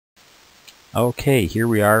Okay, here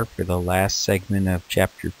we are for the last segment of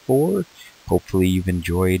Chapter 4. Hopefully you've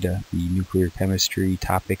enjoyed the nuclear chemistry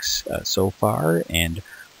topics so far, and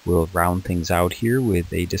we'll round things out here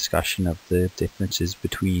with a discussion of the differences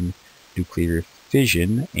between nuclear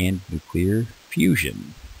fission and nuclear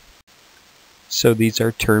fusion. So these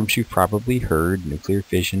are terms you've probably heard: nuclear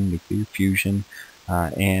fission, nuclear fusion,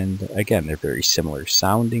 and again, they're very similar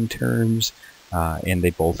sounding terms. And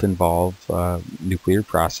they both involve nuclear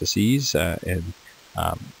processes, and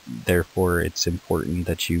therefore it's important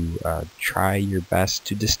that you try your best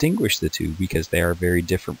to distinguish the two, because they are very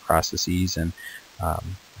different processes, and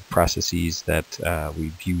processes that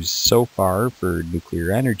we've used so far for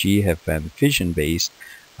nuclear energy have been fission-based.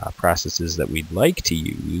 Processes that we'd like to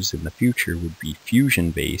use in the future would be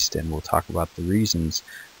fusion-based, and we'll talk about the reasons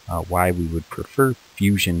why we would prefer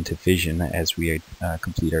fusion to fission as we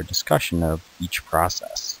complete our discussion of each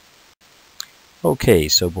process. Okay,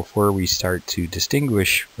 so before we start to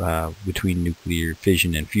distinguish between nuclear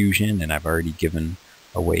fission and fusion, and I've already given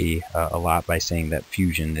away a lot by saying that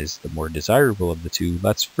fusion is the more desirable of the two,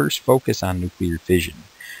 let's first focus on nuclear fission.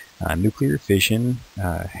 Nuclear fission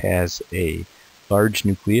has a large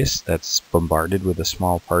nucleus that's bombarded with a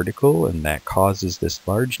small particle, and that causes this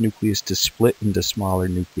large nucleus to split into smaller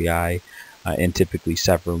nuclei, and typically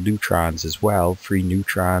several neutrons as well, free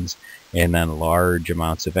neutrons, and then large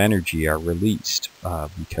amounts of energy are released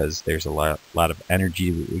because there's a lot of energy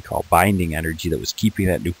that we call binding energy that was keeping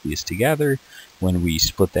that nucleus together. When we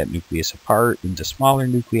split that nucleus apart into smaller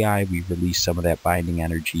nuclei, we release some of that binding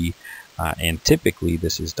energy, and typically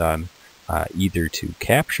this is done either to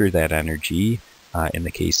capture that energy in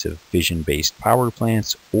the case of fission-based power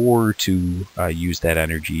plants, or to use that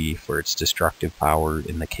energy for its destructive power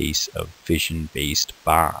in the case of fission-based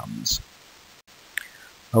bombs.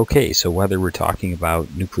 Okay, so whether we're talking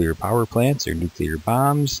about nuclear power plants or nuclear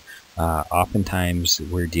bombs, oftentimes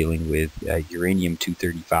we're dealing with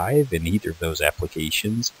uranium-235 in either of those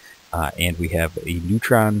applications, and we have a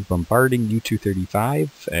neutron bombarding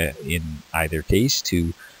U-235 in either case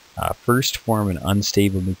to first form an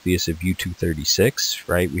unstable nucleus of U-236,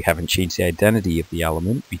 right? We haven't changed the identity of the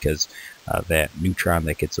element because that neutron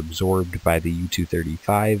that gets absorbed by the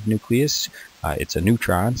U-235 nucleus, it's a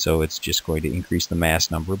neutron, so it's just going to increase the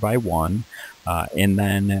mass number by 1, and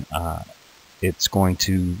then it's going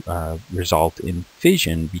to result in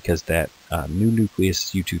fission because that new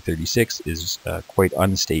nucleus U-236 is quite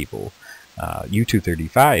unstable.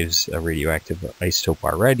 U-235 is a radioactive isotope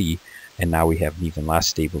already, and now we have an even less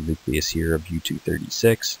stable nucleus here of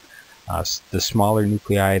U-236. The smaller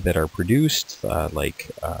nuclei that are produced,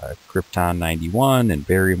 like krypton-91 and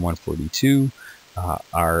barium-142,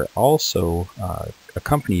 are also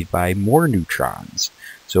accompanied by more neutrons.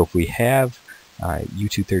 So if we have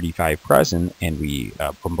U-235 present and we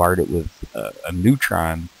bombard it with a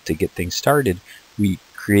neutron to get things started, we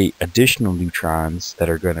create additional neutrons that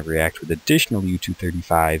are going to react with additional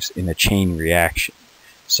U-235s in a chain reaction.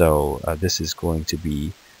 So this is going to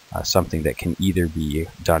be something that can either be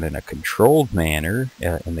done in a controlled manner,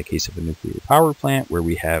 in the case of a nuclear power plant, where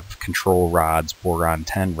we have control rods,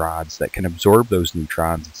 boron-10 rods, that can absorb those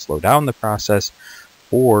neutrons and slow down the process,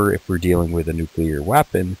 or if we're dealing with a nuclear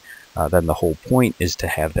weapon, then the whole point is to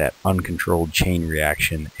have that uncontrolled chain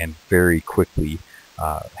reaction and very quickly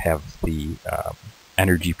have the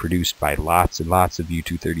energy produced by lots and lots of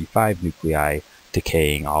U-235 nuclei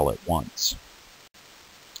decaying all at once.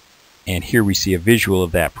 And here we see a visual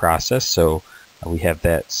of that process. So we have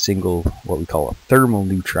that single, what we call a thermal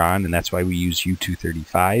neutron, and that's why we use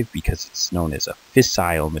U-235, because it's known as a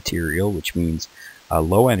fissile material, which means a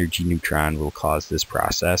low energy neutron will cause this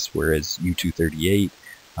process, whereas U-238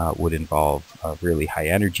 would involve a really high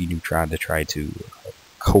energy neutron to try to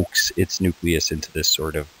coax its nucleus into this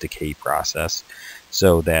sort of decay process.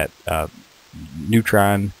 So that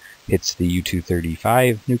neutron hits the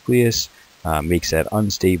U-235 nucleus, makes that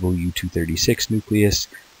unstable U-236 nucleus,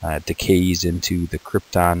 decays into the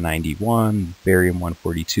krypton-91,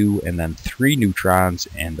 barium-142, and then 3 neutrons,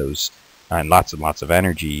 and those and lots of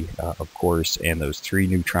energy, of course, and those 3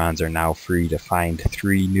 neutrons are now free to find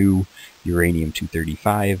 3 new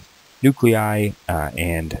uranium-235 nuclei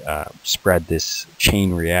and spread this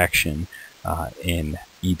chain reaction in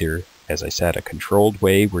either, as I said, a controlled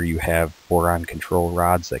way where you have boron control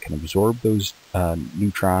rods that can absorb those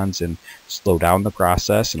neutrons and slow down the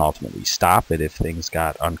process and ultimately stop it if things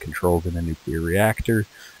got uncontrolled in a nuclear reactor,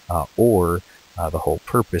 or the whole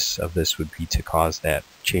purpose of this would be to cause that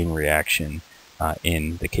chain reaction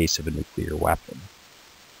in the case of a nuclear weapon.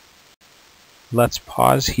 Let's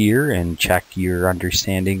pause here and check your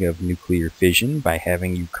understanding of nuclear fission by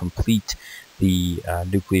having you complete the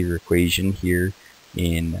nuclear equation here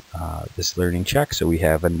in this learning check. So we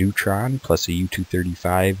have a neutron plus a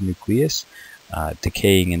U-235 nucleus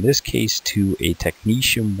decaying in this case to a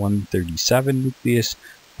technetium-137 nucleus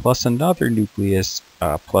plus another nucleus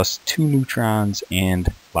plus 2 neutrons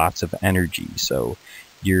and lots of energy. So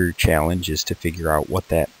your challenge is to figure out what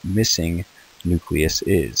that missing nucleus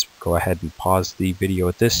is. Go ahead and pause the video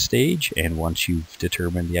at this stage, and once you've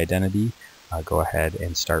determined the identity, go ahead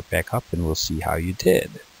and start back up and we'll see how you did.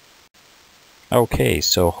 Okay,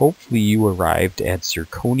 so hopefully you arrived at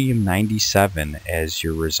zirconium-97 as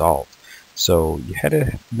your result. So you had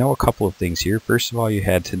to know a couple of things here. First of all, you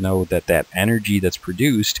had to know that that energy that's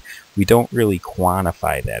produced, we don't really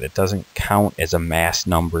quantify that. It doesn't count as a mass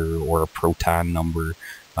number or a proton number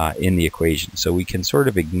in the equation. So we can sort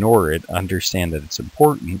of ignore it, understand that it's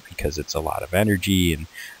important because it's a lot of energy, and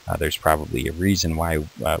there's probably a reason why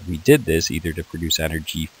we did this, either to produce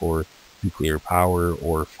energy for nuclear power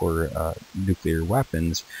or for nuclear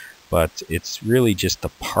weapons. But it's really just the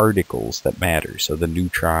particles that matter. So the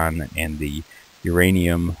neutron and the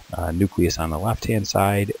uranium nucleus on the left-hand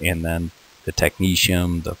side, and then the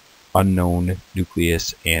technetium, the unknown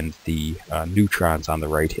nucleus, and the neutrons on the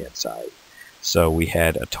right-hand side. So we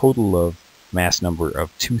had a total of mass number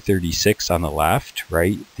of 236 on the left,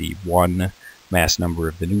 right? The 1 mass number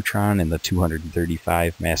of the neutron and the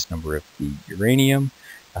 235 mass number of the uranium.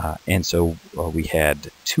 And so we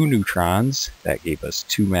had 2 neutrons. That gave us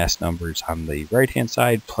 2 mass numbers on the right-hand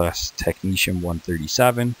side, plus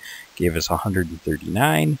technetium-137 gave us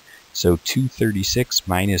 139. So 236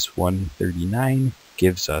 minus 139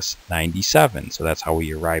 gives us 97. So that's how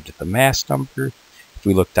we arrived at the mass number. If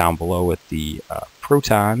we look down below at the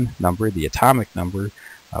proton number, the atomic number,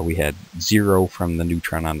 we had 0 from the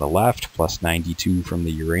neutron on the left, plus 92 from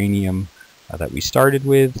the uranium that we started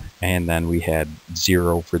with, and then we had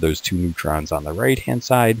 0 for those 2 neutrons on the right-hand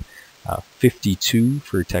side, 52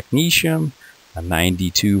 for technetium,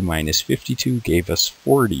 92 minus 52 gave us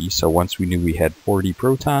 40. So once we knew we had 40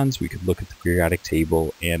 protons, we could look at the periodic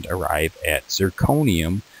table and arrive at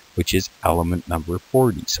zirconium, which is element number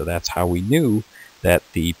 40. So that's how we knew that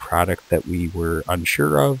the product that we were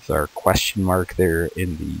unsure of, our question mark there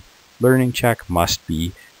in the learning check, must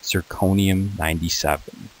be zirconium-97.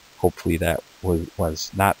 Hopefully that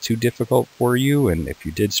was not too difficult for you, and if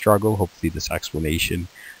you did struggle, hopefully this explanation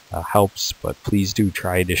helps. But please do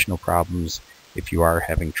try additional problems if you are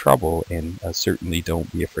having trouble, and certainly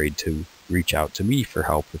don't be afraid to reach out to me for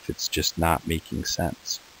help if it's just not making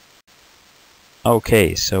sense.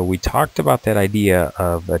 Okay, so we talked about that idea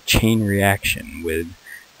of a chain reaction with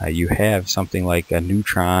you have something like a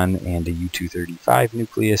neutron and a U-235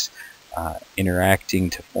 nucleus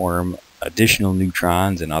interacting to form additional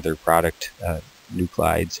neutrons and other product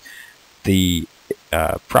nuclides. The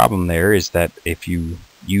problem there is that if you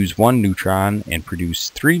use 1 neutron and produce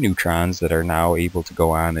 3 neutrons that are now able to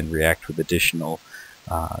go on and react with additional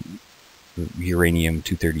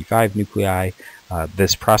uranium-235 nuclei,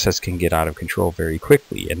 this process can get out of control very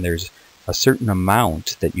quickly, and there's a certain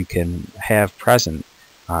amount that you can have present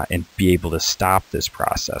and be able to stop this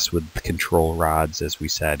process with control rods, as we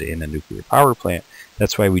said, in a nuclear power plant.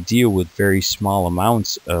 That's why we deal with very small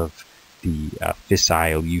amounts of the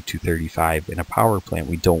fissile U-235 in a power plant.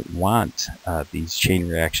 We don't want these chain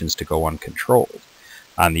reactions to go uncontrolled.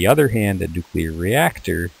 On the other hand, a nuclear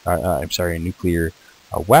reactor, a nuclear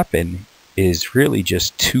weapon is really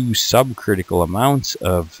just 2 subcritical amounts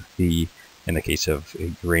of the, in the case of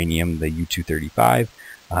uranium, the U-235,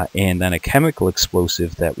 and then a chemical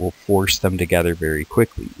explosive that will force them together very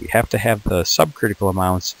quickly. We have to have the subcritical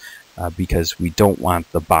amounts because we don't want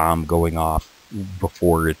the bomb going off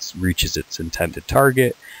before it reaches its intended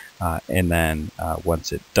target. And then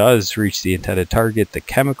once it does reach the intended target, the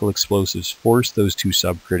chemical explosives force those 2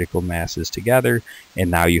 subcritical masses together, and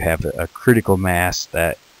now you have a critical mass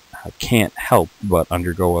that can't help but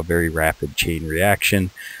undergo a very rapid chain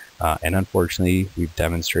reaction. And unfortunately, we've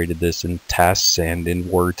demonstrated this in tests and in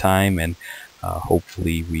wartime, and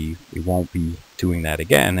hopefully we won't be doing that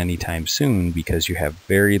again anytime soon, because you have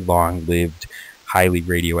very long-lived, highly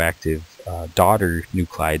radioactive daughter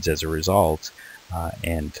nuclides as a result.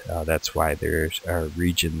 And that's why there are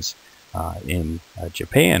regions in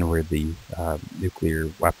Japan where the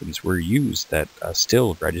nuclear weapons were used that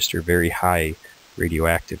still register very high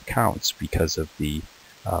radioactive counts because of the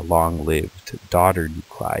long-lived daughter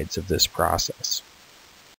nuclides of this process.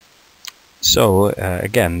 So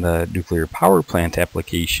again, the nuclear power plant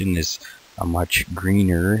application is a much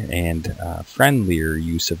greener and friendlier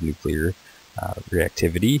use of nuclear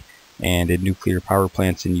reactivity. And in nuclear power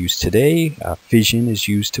plants in use today, fission is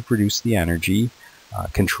used to produce the energy.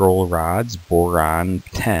 control rods.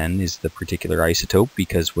 Boron-10 is the particular isotope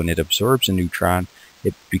because when it absorbs a neutron,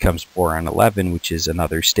 it becomes boron-11, which is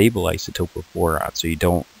another stable isotope of boron. So you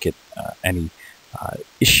don't get any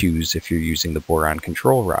issues if you're using the boron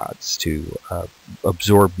control rods to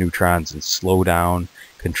absorb neutrons and slow down,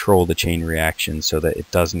 control the chain reaction so that it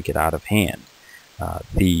doesn't get out of hand.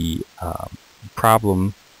 The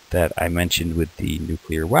problem that I mentioned with the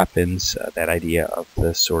nuclear weapons, that idea of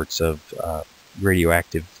the sorts of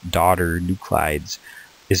radioactive daughter nuclides,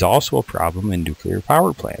 is also a problem in nuclear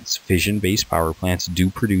power plants. Fission-based power plants do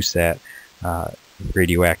produce that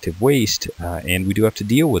radioactive waste, and we do have to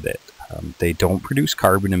deal with it. They don't produce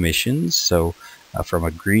carbon emissions, so from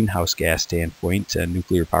a greenhouse gas standpoint,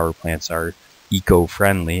 nuclear power plants are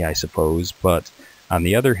eco-friendly, I suppose, but on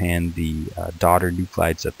the other hand, the daughter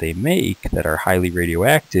nuclides that they make that are highly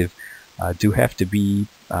radioactive do have to be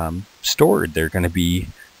stored. They're going to be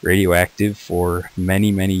radioactive for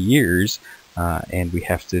many, many years, and we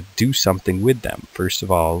have to do something with them. First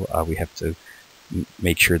of all, we have to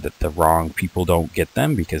make sure that the wrong people don't get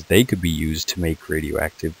them because they could be used to make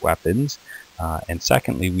radioactive weapons. And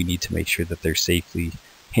secondly, we need to make sure that they're safely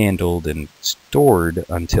handled and stored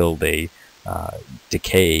until they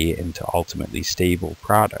decay into ultimately stable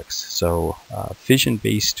products. So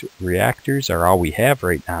fission-based reactors are all we have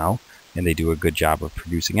right now, and they do a good job of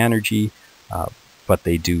producing energy, but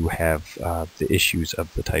they do have the issues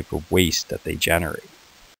of the type of waste that they generate.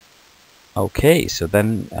 Okay, so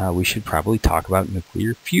then we should probably talk about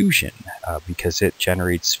nuclear fusion because it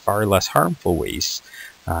generates far less harmful waste,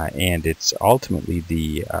 and it's ultimately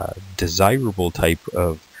the desirable type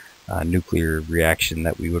of nuclear reaction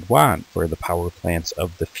that we would want for the power plants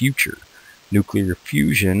of the future. Nuclear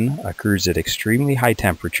fusion occurs at extremely high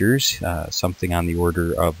temperatures, something on the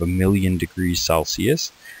order of 1,000,000 degrees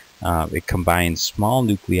Celsius. It combines small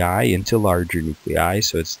nuclei into larger nuclei,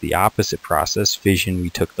 so it's the opposite process. Fission, we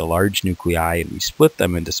took the large nuclei and we split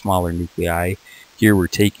them into smaller nuclei. Here we're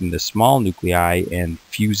taking the small nuclei and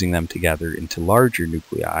fusing them together into larger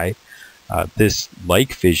nuclei. This,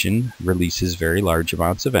 like fission, releases very large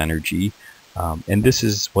amounts of energy, and this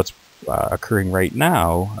is what's occurring right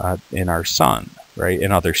now in our sun, right,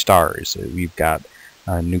 and other stars. We've got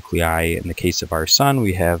nuclei. In the case of our sun,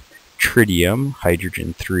 we have tritium,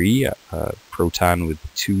 hydrogen-3, a proton with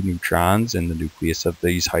 2 neutrons in the nucleus of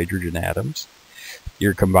these hydrogen atoms.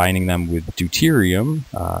 You're combining them with deuterium,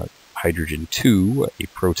 hydrogen-2, a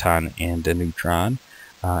proton and a neutron,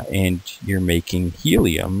 and you're making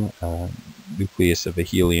helium, nucleus of a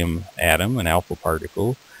helium atom, an alpha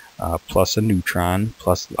particle, plus a neutron,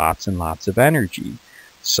 plus lots and lots of energy.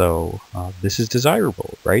 So this is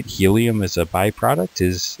desirable, right? Helium as a byproduct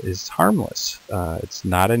is harmless. It's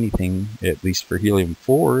not anything, at least for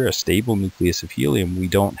helium-4, a stable nucleus of helium. We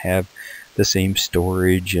don't have the same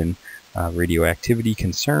storage and radioactivity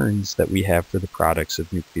concerns that we have for the products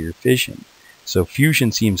of nuclear fission. So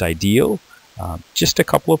fusion seems ideal. Just a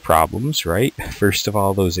couple of problems, right? First of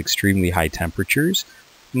all, those extremely high temperatures.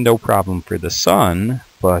 No problem for the sun,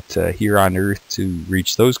 but here on Earth, to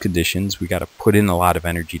reach those conditions, we got to put in a lot of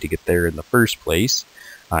energy to get there in the first place,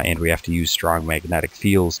 and we have to use strong magnetic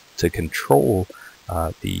fields to control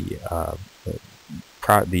the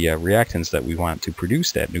reactants that we want to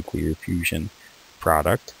produce that nuclear fusion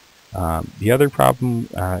product. The other problem,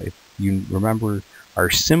 if you remember, our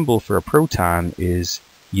symbol for a proton is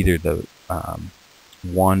either the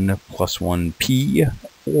 1 + 1p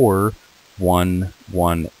or 1,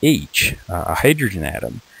 1h, a hydrogen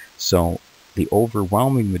atom. So the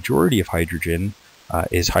overwhelming majority of hydrogen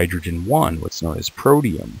is hydrogen-1, what's known as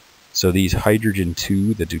protium. So these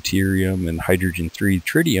hydrogen-2, the deuterium, and hydrogen-3,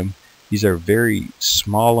 tritium, these are very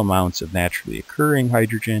small amounts of naturally occurring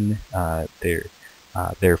hydrogen. They're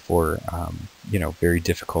therefore, very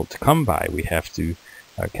difficult to come by. We have to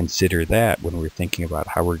consider that when we're thinking about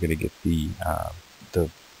how we're going to get the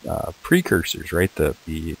precursors, right, the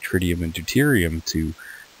tritium and deuterium to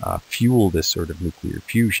fuel this sort of nuclear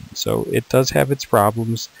fusion. So it does have its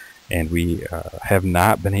problems, and we have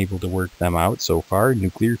not been able to work them out so far.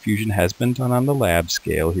 Nuclear fusion has been done on the lab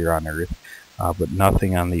scale here on Earth, but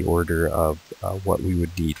nothing on the order of what we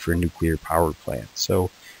would need for a nuclear power plant.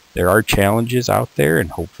 So there are challenges out there,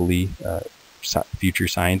 and hopefully future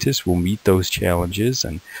scientists will meet those challenges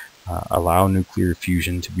and allow nuclear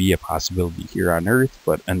fusion to be a possibility here on Earth.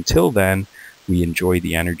 But until then, we enjoy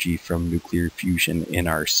the energy from nuclear fusion in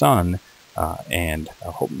our sun, and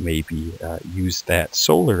hope maybe use that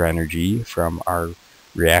solar energy from our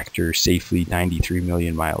reactor safely 93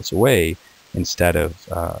 million miles away, instead of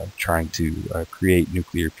trying to create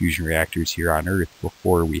nuclear fusion reactors here on Earth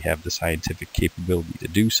before we have the scientific capability to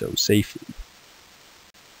do so safely.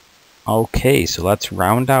 Okay, so let's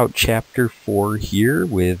round out Chapter 4 here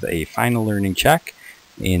with a final learning check.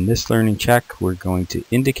 In this learning check, we're going to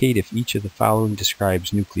indicate if each of the following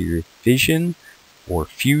describes nuclear fission or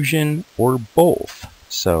fusion or both.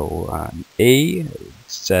 So A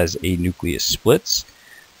says a nucleus splits.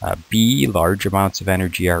 B, large amounts of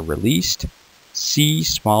energy are released. C,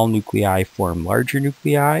 small nuclei form larger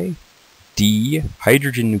nuclei. D,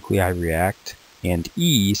 hydrogen nuclei react. And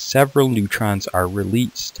E, several neutrons are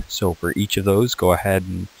released. So for each of those, go ahead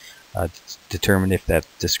and determine if that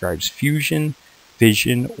describes fusion,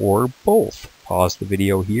 fission, or both. Pause the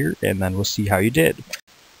video here, and then we'll see how you did.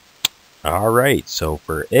 Alright, so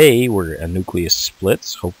for A, where a nucleus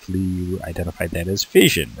splits, hopefully you identified that as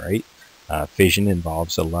fission, right? Fission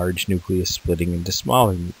involves a large nucleus splitting into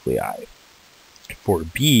smaller nuclei. For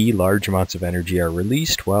B, large amounts of energy are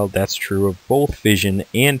released. Well, that's true of both fission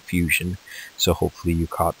and fusion, so hopefully you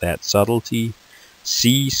caught that subtlety.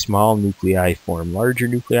 C, small nuclei form larger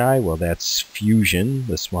nuclei. Well, that's fusion.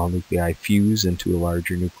 The small nuclei fuse into a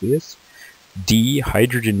larger nucleus. D,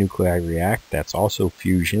 hydrogen nuclei react. That's also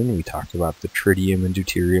fusion. We talked about the tritium and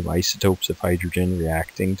deuterium isotopes of hydrogen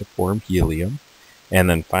reacting to form helium. And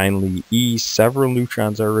then finally, E, several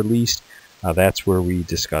neutrons are released. That's where we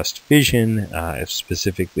discussed fission,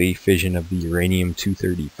 specifically fission of the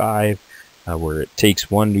uranium-235, where it takes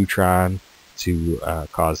one neutron to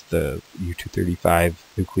cause the U-235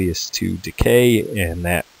 nucleus to decay, and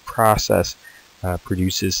that process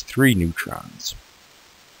produces 3 neutrons.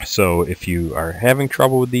 So if you are having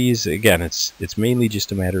trouble with these, again, it's mainly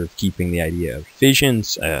just a matter of keeping the idea of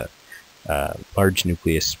fissions, large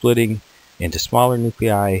nucleus splitting into smaller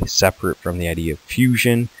nuclei, separate from the idea of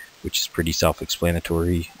fusion, which is pretty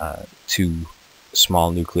self-explanatory. 2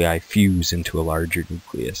 small nuclei fuse into a larger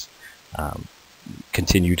nucleus.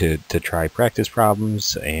 Continue to try practice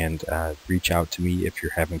problems, and reach out to me if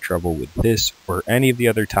you're having trouble with this or any of the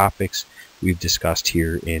other topics we've discussed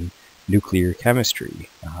here in nuclear chemistry.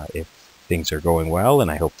 If things are going well,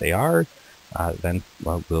 and I hope they are, then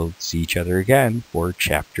we'll see each other again for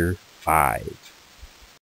Chapter 5.